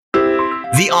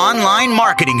The Online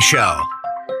Marketing Show.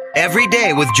 Every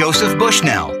day with Joseph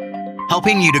Bushnell,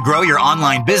 helping you to grow your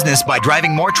online business by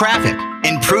driving more traffic,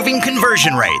 improving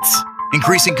conversion rates,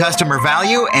 increasing customer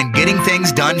value, and getting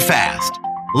things done fast.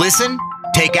 Listen,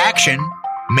 take action,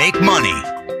 make money.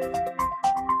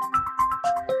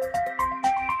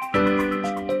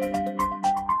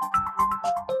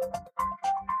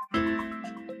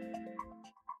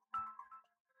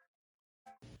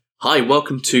 Hi,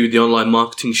 welcome to the Online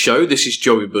Marketing Show. This is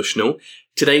Joey Bushnell.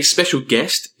 Today's special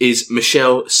guest is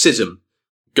Michele Scism.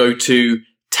 Go to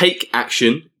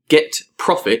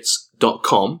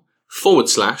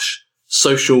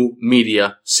takeactiongetprofits.com/social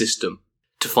media system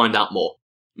to find out more.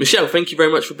 Michele, thank you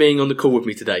very much for being on the call with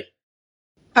me today.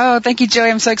 Oh, thank you,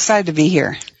 Joey. I'm so excited to be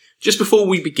here. Just before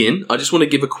we begin, I just want to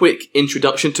give a quick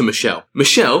introduction to Michele.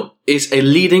 Michele is a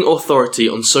leading authority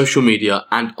on social media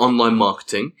and online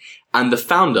marketing and the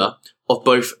founder of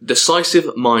both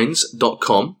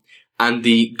DecisiveMinds.com and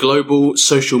the Global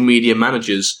Social Media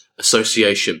Managers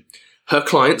Association. Her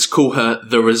clients call her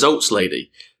the Results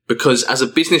Lady because as a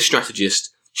business strategist,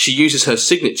 she uses her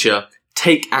signature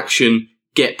Take Action,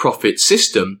 Get Profits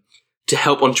system to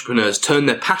help entrepreneurs turn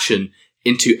their passion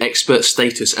into expert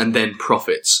status and then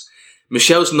profits.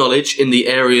 Michele's knowledge in the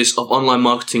areas of online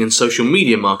marketing and social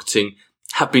media marketing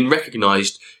have been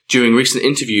recognized during recent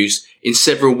interviews in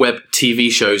several web TV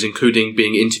shows, including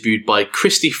being interviewed by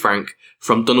Christy Frank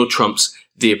from Donald Trump's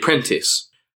The Apprentice,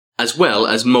 as well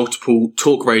as multiple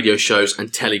talk radio shows and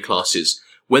teleclasses.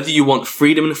 Whether you want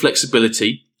freedom and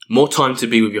flexibility, more time to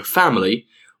be with your family,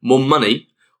 more money,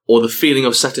 or the feeling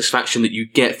of satisfaction that you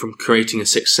get from creating a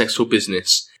successful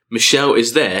business, Michele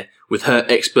is there with her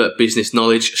expert business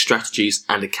knowledge, strategies,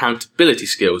 and accountability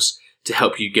skills to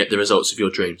help you get the results of your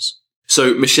dreams.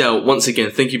 So, Michele, once again,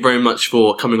 thank you very much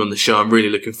for coming on the show. I'm really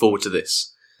looking forward to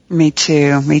this. Me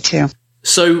too.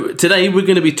 So, today we're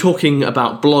going to be talking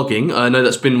about blogging. I know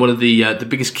that's been one of the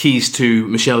biggest keys to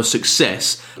Michele's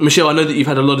success. Michele, I know that you've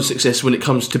had a lot of success when it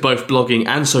comes to both blogging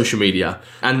and social media.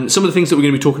 And some of the things that we're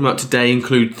going to be talking about today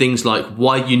include things like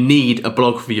why you need a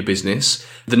blog for your business,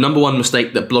 the number one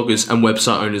mistake that bloggers and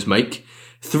website owners make,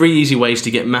 3 easy ways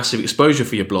to get massive exposure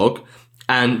for your blog,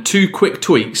 and 2 quick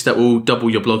tweaks that will double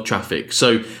your blog traffic.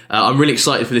 So I'm really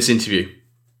excited for this interview.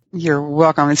 You're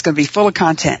welcome. It's going to be full of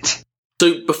content.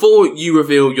 So before you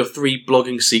reveal your 3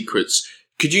 blogging secrets,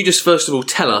 could you just first of all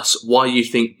tell us why you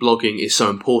think blogging is so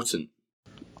important?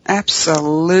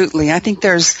 Absolutely. I think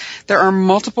there are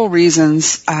multiple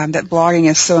reasons that blogging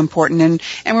is so important, and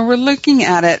when we're looking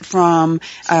at it from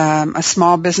a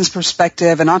small business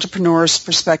perspective, an entrepreneur's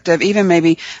perspective, even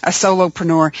maybe a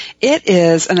solopreneur, it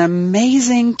is an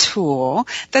amazing tool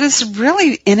that is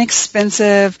really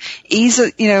inexpensive,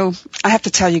 easy. I have to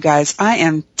tell you guys, I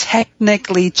am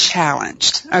technically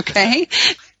challenged. Okay.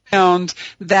 Found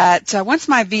that once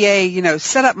my VA,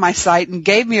 set up my site and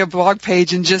gave me a blog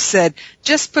page and just said,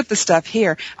 just put the stuff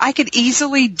here, I could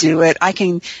easily do it. I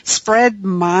can spread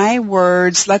my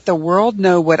words, let the world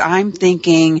know what I'm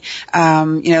thinking,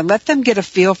 let them get a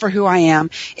feel for who I am.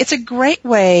 It's a great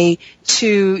way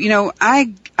to,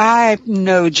 I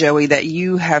know, Joey, that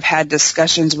you have had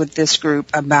discussions with this group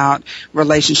about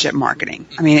relationship marketing.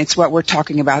 I mean, it's what we're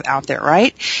talking about out there,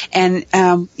 right? And,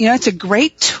 it's a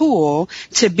great tool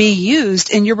to be used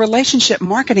in your relationship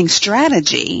marketing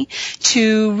strategy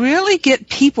to really get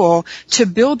people to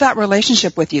build that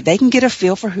relationship with you. They can get a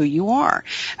feel for who you are.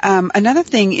 Another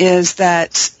thing is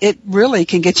that it really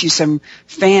can get you some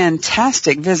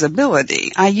fantastic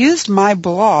visibility. I used my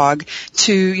blog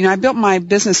to, I built my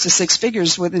business to 6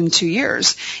 figures within 2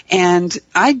 years. And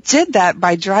I did that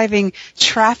by driving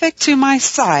traffic to my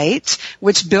site,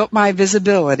 which built my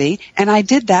visibility. And I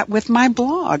did that with my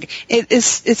blog.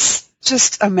 It's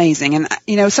just amazing. And,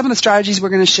 some of the strategies we're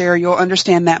going to share, you'll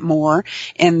understand that more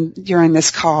during this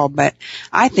call. But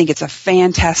I think it's a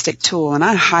fantastic tool, and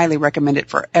I highly recommend it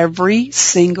for every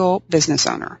single business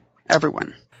owner,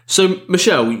 everyone. So,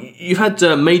 Michele, you've had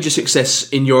major success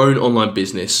in your own online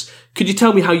business. Could you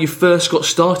tell me how you first got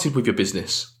started with your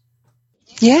business?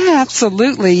 Yeah,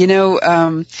 absolutely.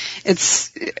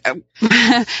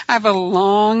 I have a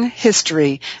long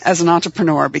history as an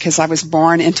entrepreneur because I was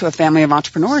born into a family of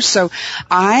entrepreneurs. So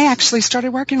I actually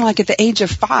started working at the age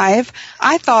of 5.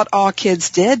 I thought all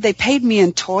kids did. They paid me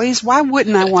in toys. Why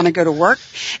wouldn't I want to go to work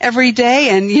every day?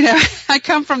 And, I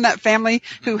come from that family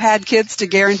who had kids to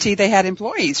guarantee they had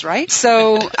employees, right?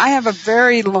 So I have a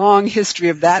very long history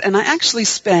of that. And I actually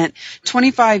spent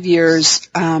 25 years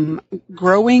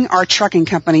growing our trucking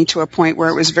company to a point where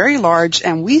it was very large,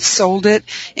 and we sold it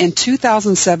in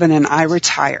 2007, and I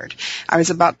retired. I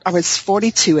was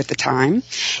 42 at the time,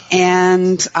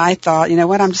 and I thought, you know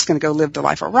what, I'm just going to go live the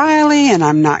life of Riley, and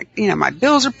I'm not, my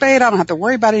bills are paid. I don't have to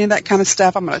worry about any of that kind of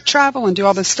stuff. I'm going to travel and do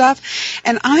all this stuff.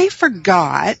 And I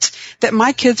forgot that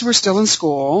my kids were still in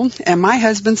school, and my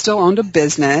husband still owned a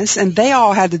business, and they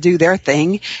all had to do their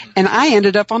thing, and I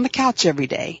ended up on the couch every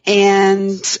day.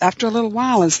 And after a little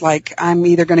while, it's like, I'm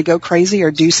either going to go crazy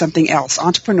or do something else.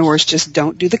 Entrepreneurs just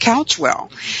don't do the couch well.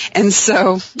 And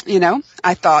so,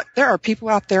 I thought, there are people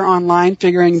out there online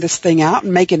figuring this thing out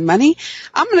and making money.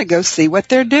 I'm going to go see what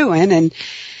they're doing. And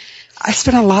I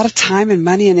spent a lot of time and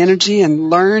money and energy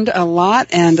and learned a lot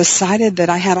and decided that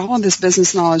I had all of this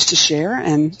business knowledge to share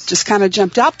and just kind of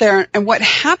jumped out there. And what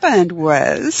happened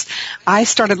was I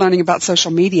started learning about social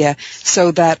media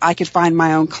so that I could find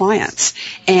my own clients.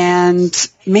 And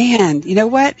man, you know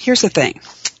what? Here's the thing.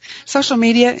 Social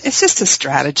media, it's just a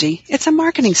strategy. It's a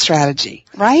marketing strategy,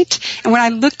 right? And when I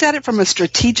looked at it from a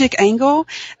strategic angle,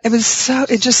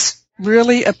 it just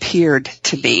really appeared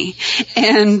to me.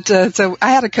 And so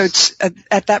I had a coach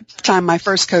at that time, my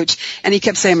first coach, and he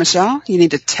kept saying, Michele, you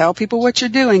need to tell people what you're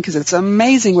doing because it's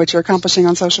amazing what you're accomplishing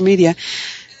on social media.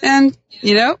 And,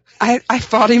 I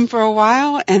fought him for a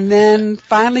while and then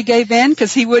finally gave in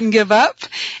because he wouldn't give up.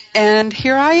 And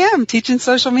here I am teaching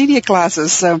social media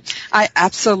classes. So I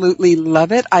absolutely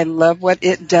love it. I love what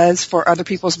it does for other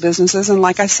people's businesses. And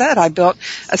like I said, I built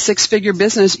a 6-figure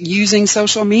business using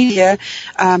social media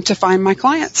to find my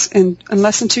clients in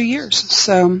less than 2 years.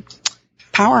 So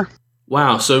power.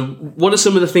 Wow. So what are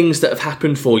some of the things that have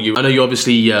happened for you? I know you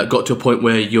obviously got to a point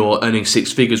where you're earning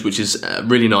 6 figures, which is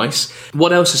really nice.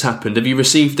 What else has happened? Have you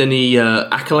received any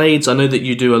accolades? I know that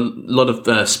you do a lot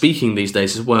of speaking these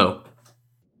days as well.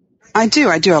 I do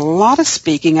a lot of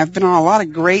speaking. I've been on a lot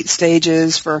of great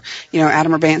stages for,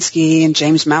 Adam Urbanski and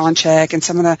James Malinchak and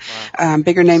some of the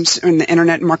bigger names in the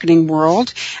internet marketing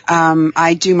world.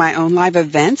 I do my own live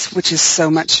events, which is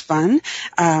so much fun.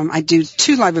 I do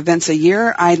 2 live events a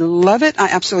year. I love it. I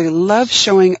absolutely love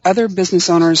showing other business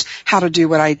owners how to do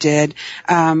what I did.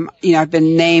 I've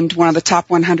been named one of the top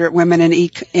 100 women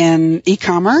in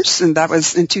e-commerce, and that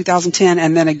was in 2010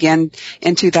 and then again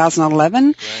in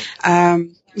 2011. Right.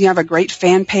 You have a great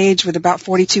fan page with about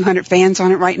 4,200 fans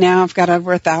on it right now. I've got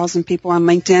over 1,000 people on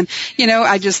LinkedIn.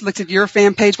 I just looked at your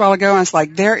fan page a while ago and I was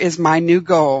like, there is my new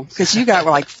goal because you got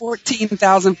like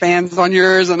 14,000 fans on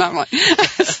yours. And I'm like,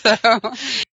 so.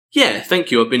 Yeah,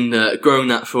 thank you. I've been growing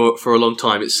that for a long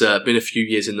time. It's been a few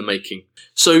years in the making.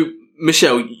 So,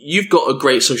 Michele, you've got a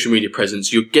great social media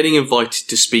presence. You're getting invited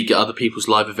to speak at other people's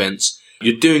live events.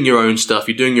 You're doing your own stuff.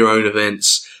 You're doing your own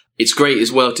events. It's great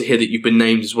as well to hear that you've been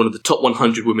named as one of the top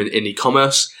 100 women in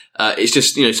e-commerce. It's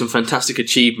just, some fantastic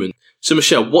achievement. So,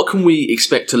 Michele, what can we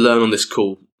expect to learn on this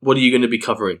call? What are you going to be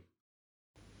covering?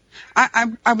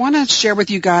 I want to share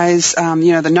with you guys,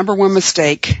 the number one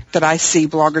mistake that I see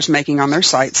bloggers making on their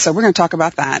sites. So we're going to talk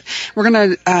about that. We're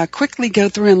going to quickly go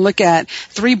through and look at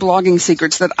 3 blogging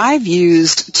secrets that I've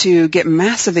used to get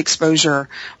massive exposure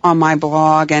on my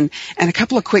blog and a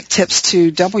couple of quick tips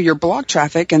to double your blog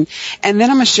traffic. And then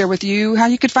I'm going to share with you how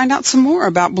you could find out some more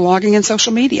about blogging and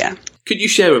social media. Could you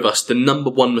share with us the number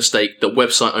one mistake that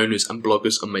website owners and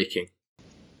bloggers are making?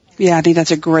 Yeah, I think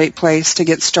that's a great place to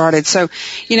get started. So,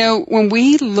 when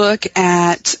we look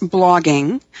at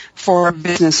blogging for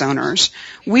business owners,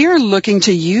 we are looking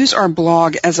to use our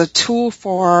blog as a tool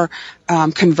for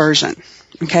conversion.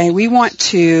 Okay, we want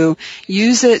to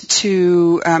use it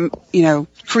to,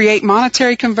 create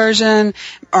monetary conversion,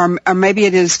 or maybe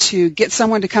it is to get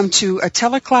someone to come to a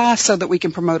teleclass so that we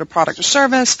can promote a product or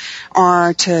service,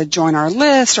 or to join our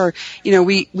list, or,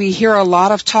 we hear a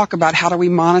lot of talk about how do we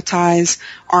monetize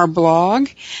our blog.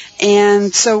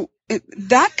 And so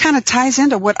that kind of ties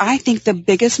into what I think the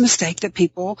biggest mistake that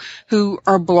people who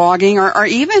are blogging, or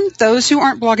even those who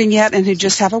aren't blogging yet and who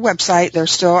just have a website,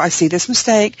 I see this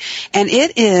mistake, and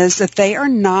it is that they are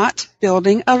not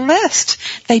building a list.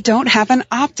 They don't have an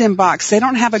opt-in box. They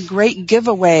don't have a great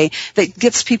giveaway that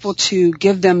gets people to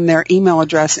give them their email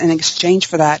address in exchange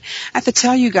for that. I have to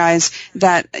tell you guys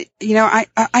that,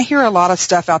 I hear a lot of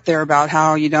stuff out there about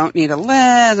how you don't need a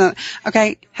list.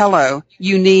 Okay, hello.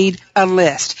 You need a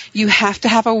list. You have to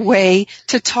have a way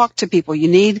to talk to people. You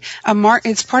need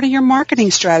it's part of your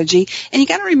marketing strategy. And you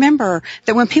got to remember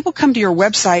that when people come to your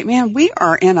website, man, we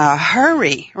are in a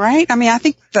hurry, right? I mean, I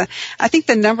think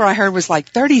the number I heard was like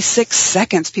 36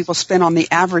 seconds people spend on the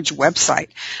average website.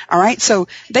 All right. So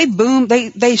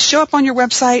they show up on your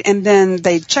website and then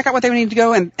they check out what they need to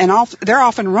go and they're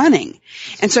off and running.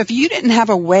 And so if you didn't have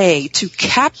a way to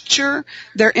capture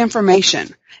their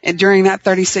information, and during that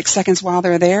 36 seconds while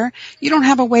they're there, you don't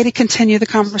have a way to continue the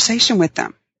conversation with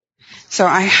them. So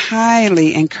I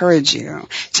highly encourage you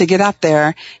to get out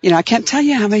there. I can't tell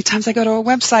you how many times I go to a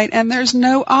website and there's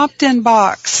no opt-in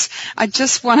box. I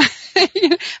just want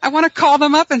to, I want to call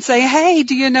them up and say, hey,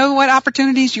 do you know what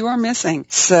opportunities you are missing?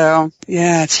 So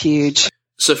yeah, it's huge.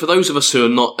 So for those of us who are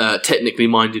not technically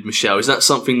minded, Michele, is that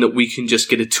something that we can just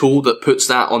get a tool that puts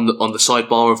that on the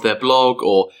sidebar of their blog,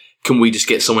 or can we just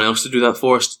get someone else to do that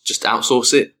for us? Just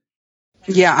outsource it?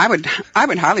 Yeah, I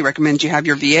would highly recommend you have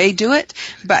your VA do it.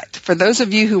 But for those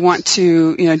of you who want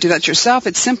to, do that yourself,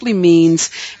 it simply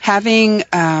means having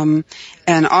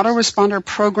an autoresponder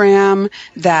program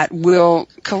that will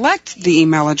collect the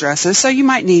email addresses. So you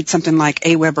might need something like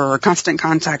Aweber or Constant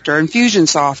Contact or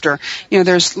Infusionsoft, or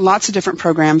there's lots of different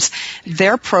programs.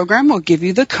 Their program will give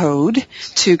you the code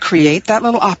to create that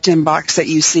little opt-in box that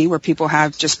you see where people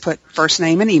have just put first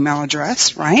name and email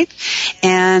address, right?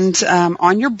 And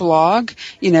on your blog,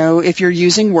 if you're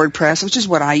using WordPress, which is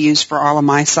what I use for all of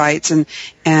my sites, and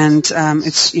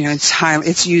it's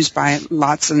used by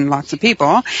lots and lots of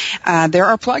people. There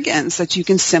are plugins that you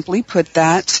can simply put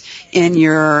that in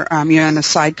your, in a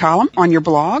side column on your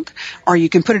blog, or you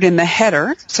can put it in the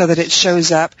header so that it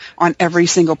shows up on every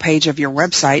single page of your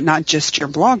website, not just your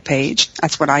blog page.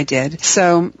 That's what I did.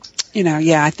 So,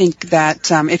 I think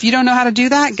that if you don't know how to do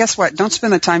that, guess what? Don't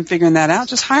spend the time figuring that out.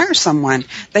 Just hire someone.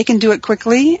 They can do it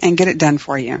quickly and get it done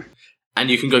for you. And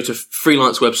you can go to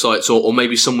freelance websites or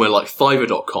maybe somewhere like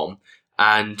Fiverr.com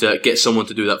and get someone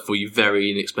to do that for you very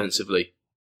inexpensively.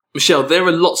 Michele, there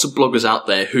are lots of bloggers out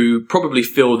there who probably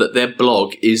feel that their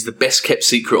blog is the best kept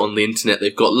secret on the internet.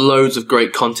 They've got loads of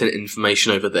great content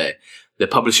information over there. They're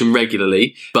publishing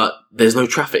regularly, but there's no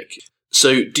traffic.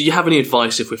 So do you have any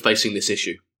advice if we're facing this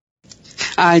issue?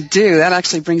 I do. That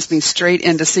actually brings me straight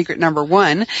into secret number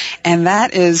one, and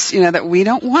that is, that we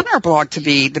don't want our blog to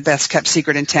be the best kept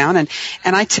secret in town. And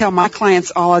I tell my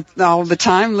clients all the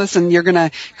time, listen, you're going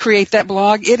to create that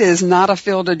blog. It is not a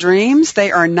field of dreams.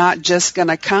 They are not just going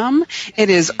to come. It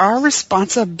is our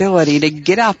responsibility to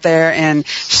get out there and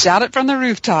shout it from the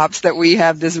rooftops that we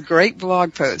have this great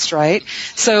blog post, right?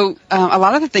 So a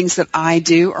lot of the things that I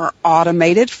do are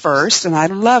automated first, and I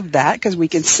love that because we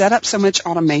can set up so much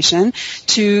automation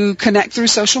to connect through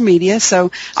social media.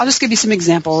 So I'll just give you some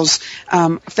examples.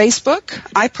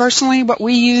 Facebook, I personally, what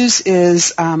we use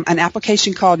is an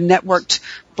application called Networked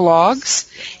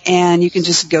Blogs, and you can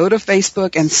just go to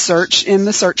Facebook and search in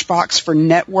the search box for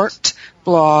Networked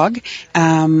Blog.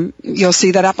 You'll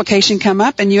see that application come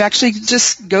up, and you actually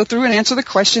just go through and answer the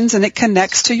questions, and it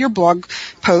connects to your blog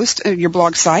post, your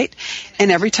blog site.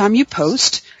 And every time you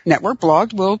post, Network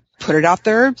Blog will put it out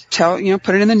there,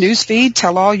 put it in the news feed,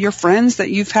 tell all your friends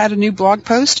that you've had a new blog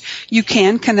post. You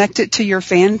can connect it to your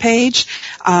fan page.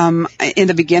 In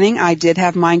the beginning, I did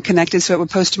have mine connected so it would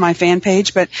post to my fan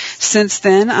page, but since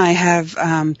then I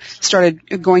have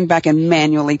started going back and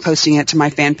manually posting it to my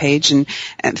fan page, and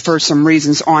for some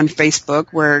reasons on Facebook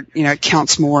where, it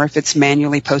counts more if it's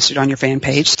manually posted on your fan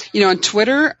page. On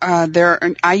Twitter, like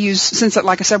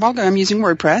I said a while ago, I'm using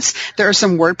WordPress. There are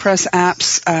some WordPress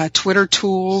apps, Twitter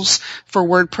tools for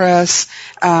WordPress.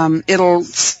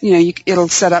 It'll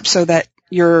set up so that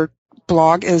your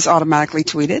blog is automatically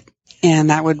tweeted, and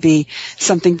that would be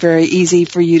something very easy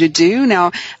for you to do.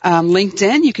 Now,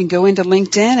 LinkedIn, you can go into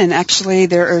LinkedIn, and actually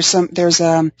there's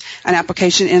an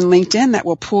application in LinkedIn that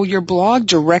will pull your blog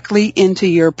directly into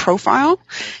your profile,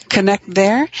 connect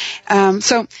there.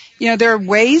 There are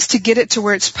ways to get it to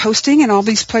where it's posting in all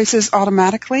these places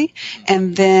automatically.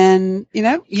 And then,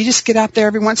 you just get out there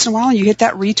every once in a while and you hit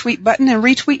that retweet button and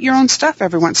retweet your own stuff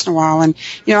every once in a while. And,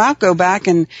 I'll go back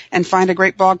and find a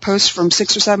great blog post from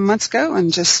 6 or 7 months ago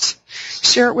and just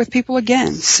share it with people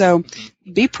again. So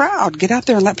be proud. Get out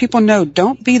there and let people know.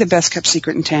 Don't be the best kept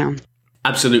secret in town.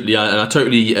 Absolutely. And I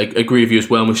totally agree with you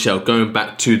as well, Michele, going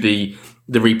back to the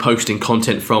reposting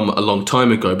content from a long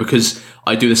time ago, because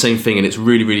I do the same thing and it's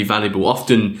really, really valuable.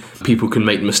 Often people can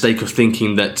make the mistake of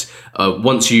thinking that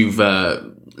once you've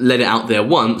let it out there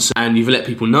once and you've let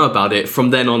people know about it, from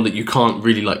then on that you can't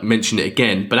really mention it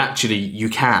again, but actually you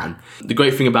can. The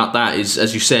great thing about that is,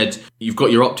 as you said, you've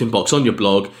got your opt-in box on your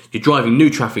blog, you're driving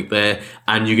new traffic there,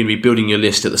 and you're going to be building your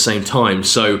list at the same time.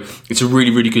 So it's a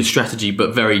really, really good strategy,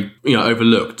 but very,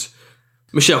 overlooked.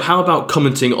 Michele, how about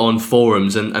commenting on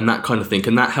forums and that kind of thing?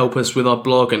 Can that help us with our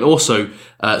blog? And also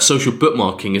social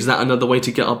bookmarking, is that another way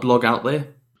to get our blog out there?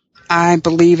 I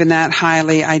believe in that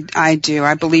highly. I do.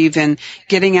 I believe in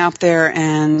getting out there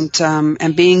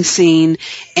and being seen.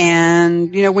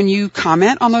 And, when you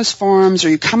comment on those forums or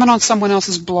you comment on someone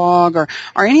else's blog or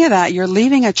any of that, you're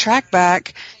leaving a track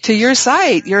back to your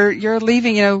site. You're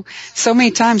leaving, so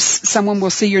many times someone will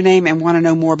see your name and want to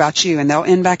know more about you, and they'll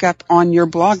end back up on your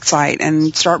blog site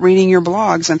and start reading your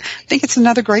blogs. And I think it's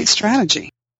another great strategy.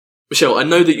 Michele, I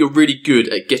know that you're really good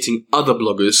at getting other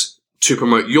bloggers to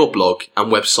promote your blog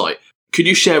and website. Could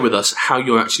you share with us how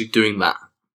you're actually doing that?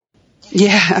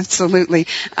 Yeah, absolutely.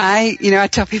 I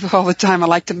tell people all the time I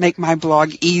like to make my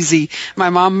blog easy. My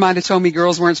mom might have told me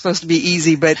girls weren't supposed to be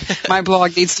easy, but my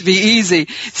blog needs to be easy.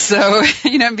 So,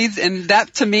 and that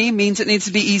to me means it needs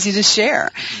to be easy to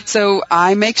share. So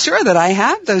I make sure that I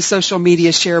have those social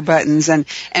media share buttons and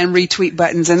retweet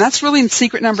buttons. And that's really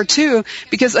secret number 2,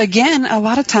 because again, a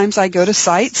lot of times I go to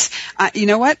sites. You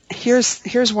know what?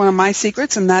 Here's one of my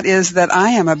secrets, and that is that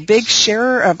I am a big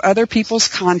sharer of other people's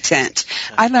content.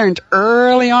 I learned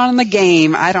early on in the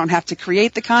game, I don't have to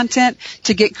create the content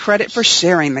to get credit for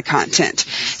sharing the content.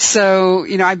 So,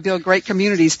 I build great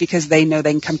communities because they know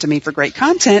they can come to me for great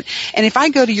content. And if I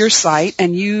go to your site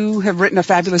and you have written a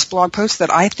fabulous blog post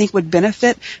that I think would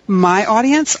benefit my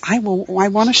audience, I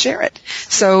want to share it.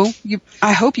 So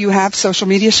I hope you have social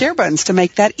media share buttons to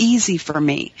make that easy for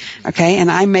me. Okay.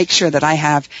 And I make sure that I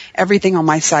have everything on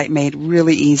my site made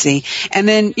really easy. And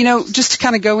then, just to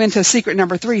kind of go into secret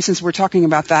number 3, since we're talking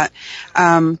about that,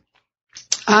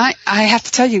 I have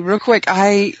to tell you real quick,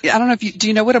 I don't know do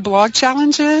you know what a blog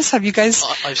challenge is? Have you guys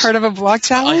heard of a blog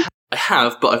challenge? I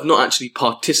have, but I've not actually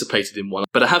participated in one.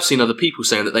 But I have seen other people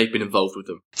saying that they've been involved with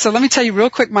them. So let me tell you real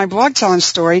quick my blog challenge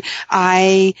story.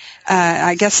 I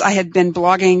guess I had been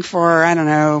blogging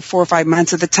for, 4 or 5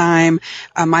 months at the time.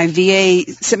 My VA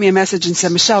sent me a message and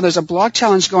said, Michele, there's a blog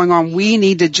challenge going on. We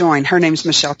need to join. Her name's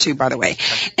Michele too, by the way.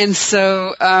 And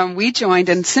so we joined,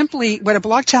 and simply what a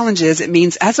blog challenge is, it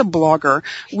means as a blogger,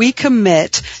 we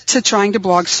commit to trying to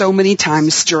blog so many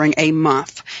times during a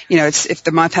month. If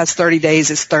the month has 30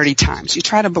 days, it's 30 times. You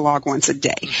try to blog once a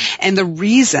day. And the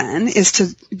reason is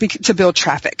to build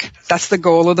traffic. That's the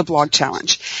goal of the blog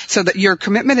challenge. So that your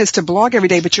commitment is to blog every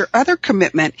day, but your other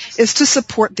commitment is to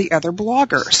support the other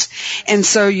bloggers. And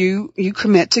so you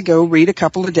commit to go read a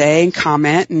couple a day and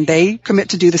comment, and they commit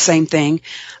to do the same thing.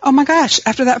 Oh my gosh,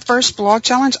 after that first blog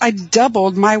challenge, I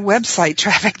doubled my website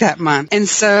traffic that month. And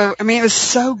so, it was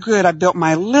so good. I built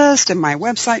my list and my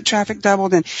website traffic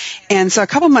doubled. And so a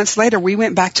couple months later, I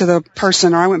went back to the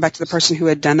person who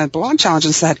had done a blog challenge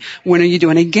and said, when are you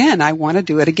doing it again? I want to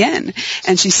do it again.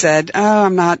 And she said,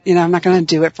 I'm not going to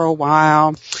do it for a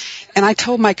while. And I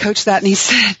told my coach that, and he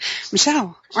said,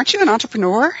 Michele, aren't you an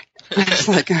entrepreneur? I was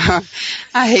like,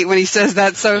 I hate when he says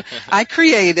that. So I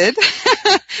created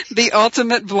the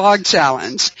Ultimate Blog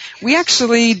Challenge. We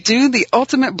actually do the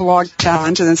Ultimate Blog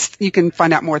Challenge, and you can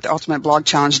find out more at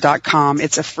theultimateblogchallenge.com.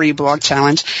 It's a free blog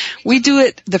challenge. We do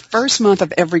it the first month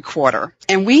of every quarter,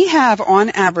 and we have on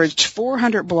average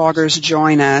 400 bloggers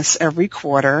join us every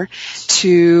quarter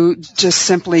to just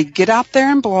simply get out there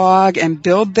and blog and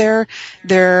build it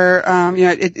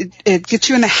gets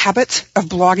you in the habit of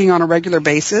blogging on a regular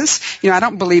basis. I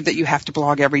don't believe that you have to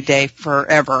blog every day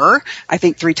forever. I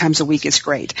think 3 times a week is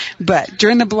great. But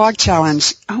during the blog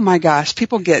challenge, oh my gosh,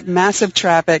 people get massive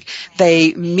traffic.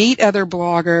 They meet other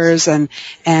bloggers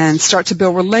and start to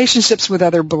build relationships with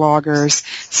other bloggers.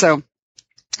 So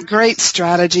great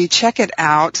strategy. Check it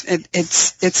out.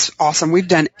 It's awesome. We're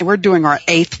doing our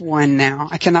 8th one now.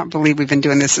 I cannot believe we've been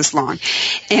doing this long.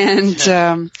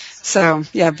 And, so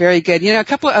yeah, very good. A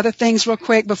couple of other things real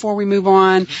quick before we move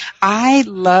on. I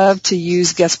love to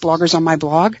use guest bloggers on my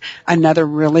blog. Another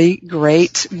really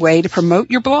great way to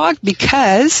promote your blog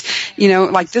because,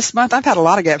 like this month, I've had a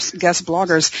lot of guest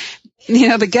bloggers.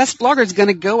 The guest blogger is going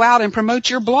to go out and promote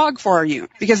your blog for you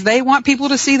because they want people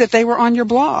to see that they were on your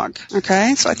blog.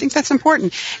 Okay. So I think that's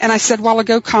important. And I said a while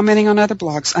ago, commenting on other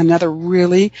blogs, another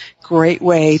really great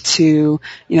way to,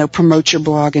 promote your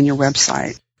blog and your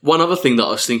website. One other thing that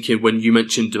I was thinking when you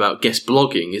mentioned about guest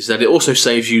blogging is that it also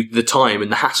saves you the time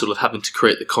and the hassle of having to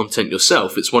create the content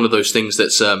yourself. It's one of those things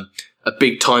that's a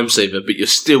big time saver, but you're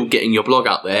still getting your blog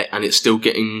out there and it's still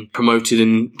getting promoted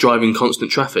and driving constant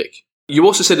traffic. You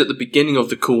also said at the beginning of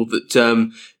the call that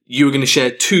you were going to share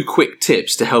 2 quick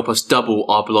tips to help us double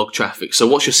our blog traffic. So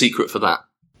what's your secret for that?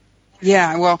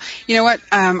 Yeah, well, you know what?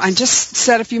 I just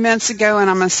said a few minutes ago, and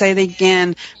I'm going to say it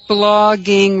again,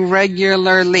 blogging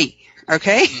regularly.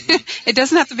 Okay. It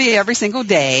doesn't have to be every single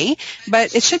day,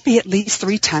 but it should be at least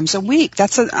 3 times a week.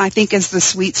 That's, I think, is the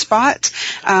sweet spot.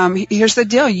 Here's the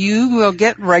deal. You will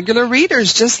get regular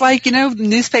readers, just like,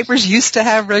 newspapers used to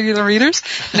have regular readers.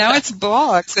 Now it's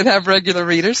blogs that have regular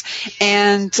readers,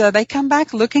 and they come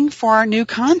back looking for new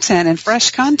content and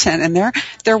fresh content, and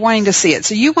they're wanting to see it.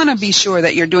 So you want to be sure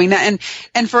that you're doing that,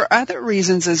 and for other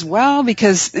reasons as well,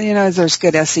 because, there's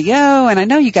good SEO, and I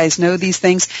know you guys know these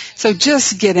things. So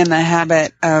just get in the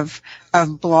habit of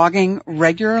blogging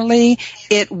regularly.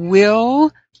 It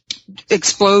will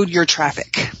explode your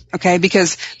traffic, okay?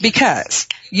 Because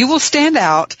you will stand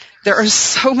out. There are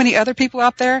so many other people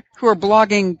out there who are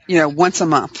blogging, once a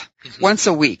month, once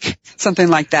a week, something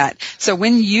like that. So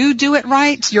when you do it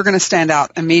right, you're going to stand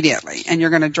out immediately, and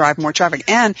you're going to drive more traffic.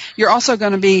 And you're also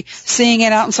going to be seeing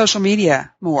it out in social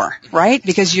media more, right?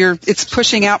 Because it's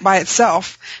pushing out by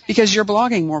itself because you're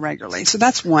blogging more regularly. So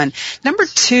that's one. Number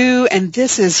 2, and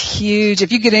this is huge.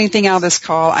 If you get anything out of this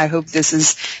call, I hope this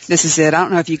is it. I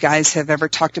don't know if you guys have ever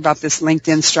talked about this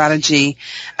LinkedIn strategy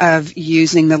of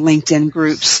using the LinkedIn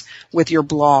groups with your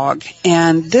blog.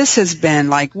 And this has been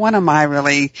like one of my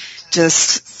really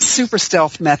just super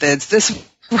stealth methods. This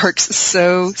works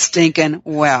so stinking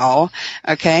well.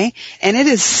 Okay. And it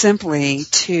is simply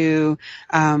to,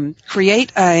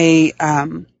 create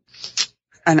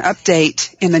an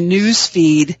update in the news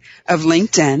feed of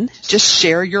LinkedIn. Just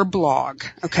share your blog.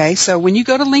 Okay. So when you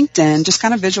go to LinkedIn, just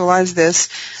kind of visualize this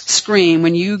screen.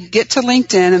 When you get to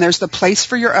LinkedIn and there's the place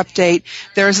for your update,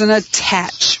 there's an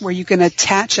attach where you can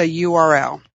attach a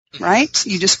URL. Right?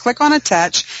 You just click on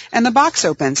attach and the box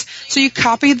opens. So you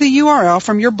copy the URL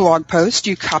from your blog post.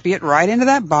 You copy it right into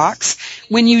that box.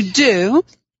 When you do,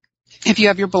 if you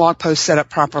have your blog post set up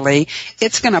properly,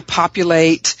 it's going to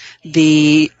populate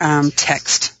the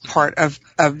text part of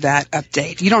that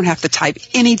update. You don't have to type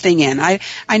anything in. I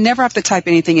never have to type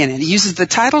anything in. It uses the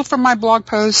title from my blog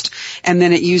post, and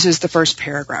then it uses the first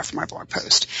paragraph from my blog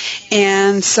post.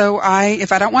 And so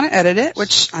if I don't want to edit it,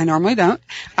 which I normally don't,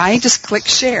 I just click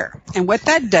share. And what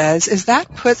that does is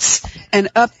that puts an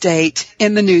update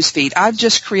in the newsfeed. I've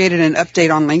just created an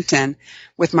update on LinkedIn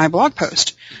with my blog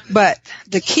post. But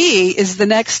the key is the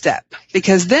next step,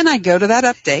 because then I go to that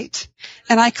update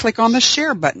and I click on the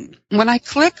share button. When I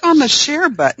click on the share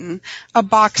button, a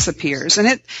box appears, and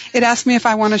it asks me if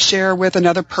I want to share with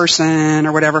another person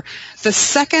or whatever. The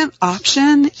second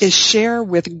option is share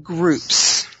with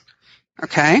groups.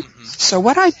 Okay? So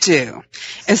what I do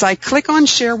is I click on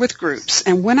share with groups,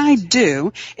 and when I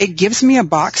do, it gives me a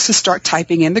box to start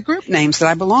typing in the group names that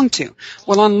I belong to.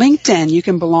 Well, on LinkedIn, you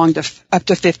can belong to up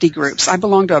to 50 groups. I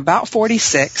belong to about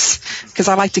 46 because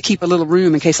I like to keep a little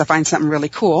room in case I find something really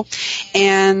cool.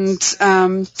 And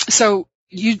so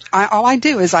all I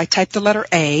do is I type the letter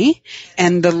A,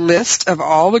 and the list of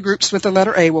all the groups with the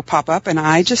letter A will pop up, and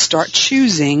I just start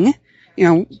choosing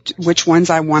which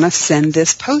ones I want to send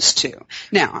this post to.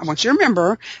 Now, I want you to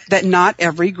remember that not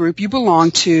every group you belong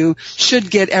to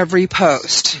should get every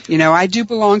post. I do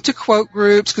belong to quote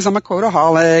groups because I'm a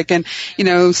quoteaholic,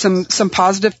 and, some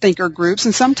positive thinker groups,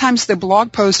 and sometimes the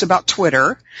blog post about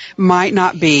Twitter might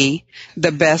not be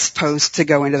the best post to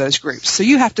go into those groups. So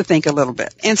you have to think a little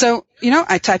bit. And so,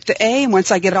 I type the A, and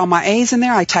once I get all my A's in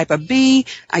there, I type a B,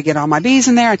 I get all my B's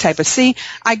in there, I type a C.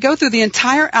 I go through the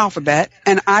entire alphabet,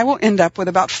 and I will end up with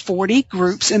about 40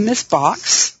 groups in this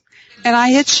box, and I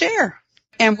hit share.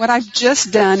 And what I've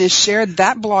just done is shared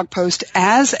that blog post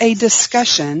as a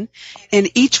discussion in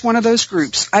each one of those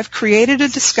groups. I've created a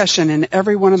discussion in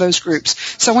every one of those groups.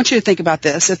 So I want you to think about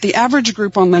this. If the average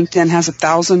group on LinkedIn has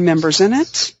 1,000 members in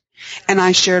it, and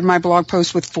I shared my blog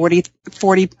post with 40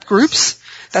 groups,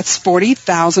 that's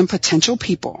 40,000 potential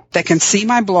people that can see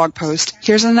my blog post.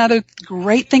 Here's another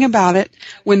great thing about it.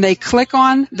 When they click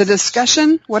on the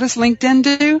discussion, what does LinkedIn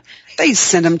do? They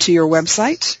send them to your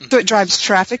website. So it drives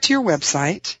traffic to your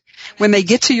website. When they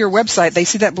get to your website, they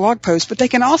see that blog post, but they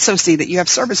can also see that you have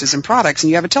services and products, and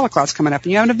you have a teleclass coming up,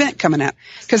 and you have an event coming up,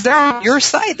 because they're on your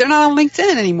site. They're not on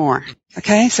LinkedIn anymore.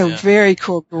 Okay? So very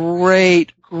cool.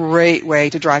 Great way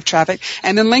to drive traffic.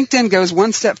 And then LinkedIn goes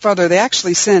one step further. They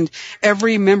actually send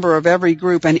every member of every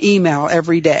group an email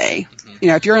every day.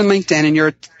 If you're in LinkedIn and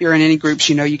you're in any groups,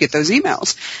 you get those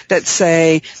emails that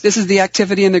say, this is the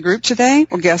activity in the group today.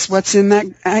 Well, guess what's in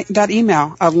that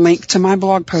email? A link to my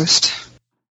blog post.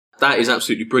 That is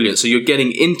absolutely brilliant. So you're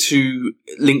getting into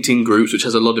LinkedIn groups, which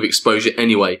has a lot of exposure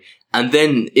anyway, and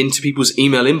then into people's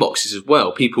email inboxes as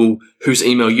well, people whose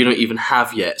email you don't even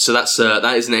have yet. So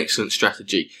that is an excellent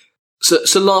strategy.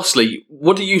 So lastly,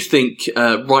 what do you think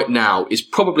right now is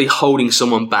probably holding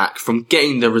someone back from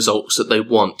getting the results that they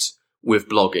want with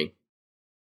blogging?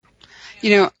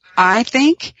 I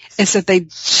think is that they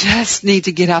just need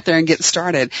to get out there and get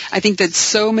started. I think that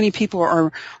so many people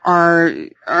are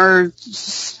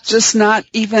just not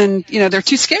even, they're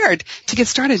too scared to get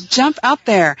started. Jump out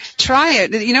there. Try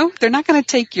it. They're not going to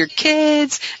take your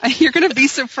kids. You're going to be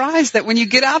surprised that when you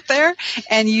get out there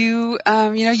and you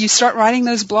start writing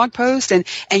those blog posts and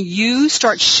you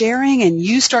start sharing and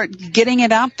you start getting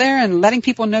it out there and letting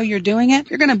people know you're doing it,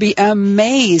 you're going to be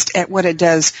amazed at what it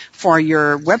does for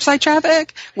your website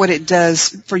traffic, what it does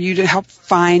for you to help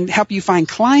you find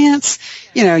clients.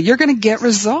 You're going to get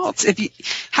results.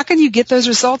 How can you get those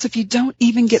results if you don't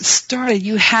even get started?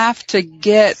 You have to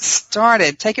get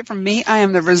started. Take it from me. I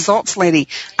am the results lady.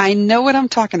 I know what I'm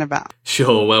talking about.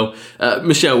 Sure. Well,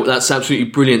 Michele, that's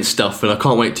absolutely brilliant stuff, and I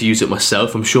can't wait to use it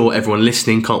myself. I'm sure everyone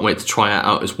listening can't wait to try it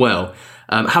out as well.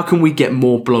 How can we get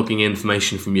more blogging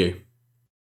information from you?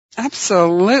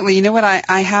 Absolutely. You know what?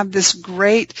 I have this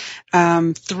great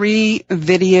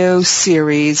 3-video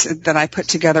series that I put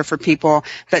together for people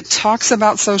that talks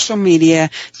about social media,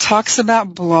 talks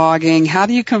about blogging. How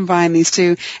do you combine these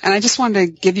two? And I just wanted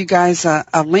to give you guys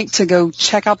a link to go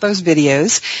check out those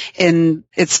videos. And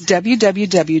it's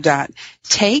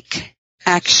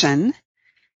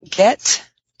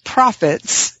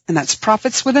www.takeactiongetprofits, and that's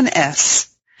profits with an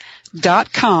S,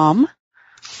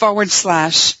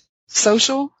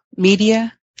 .com/social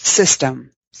media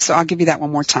system. So I'll give you that one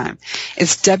more time.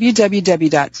 It's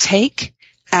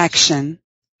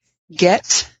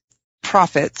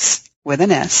www.takeactiongetprofits with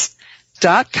an S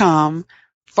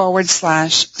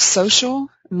 .com/social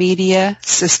media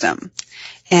system.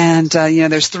 And,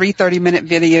 there's 3 30-minute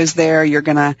videos there. You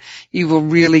will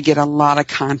really get a lot of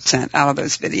content out of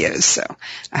those videos. So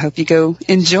I hope you go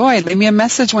enjoy. Leave me a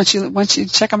message once you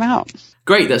check them out.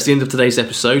 Great. That's the end of today's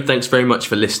episode. Thanks very much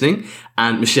for listening.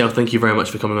 And Michele, thank you very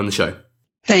much for coming on the show.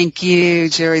 Thank you,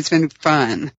 Jerry. It's been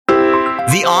fun.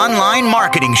 The Online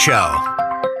Marketing Show.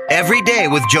 Every day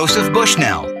with Joseph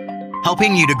Bushnell.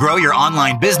 Helping you to grow your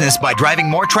online business by driving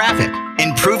more traffic,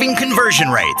 improving conversion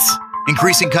rates,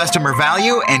 increasing customer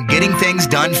value, and getting things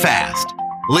done fast.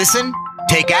 Listen,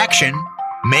 take action,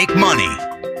 make money.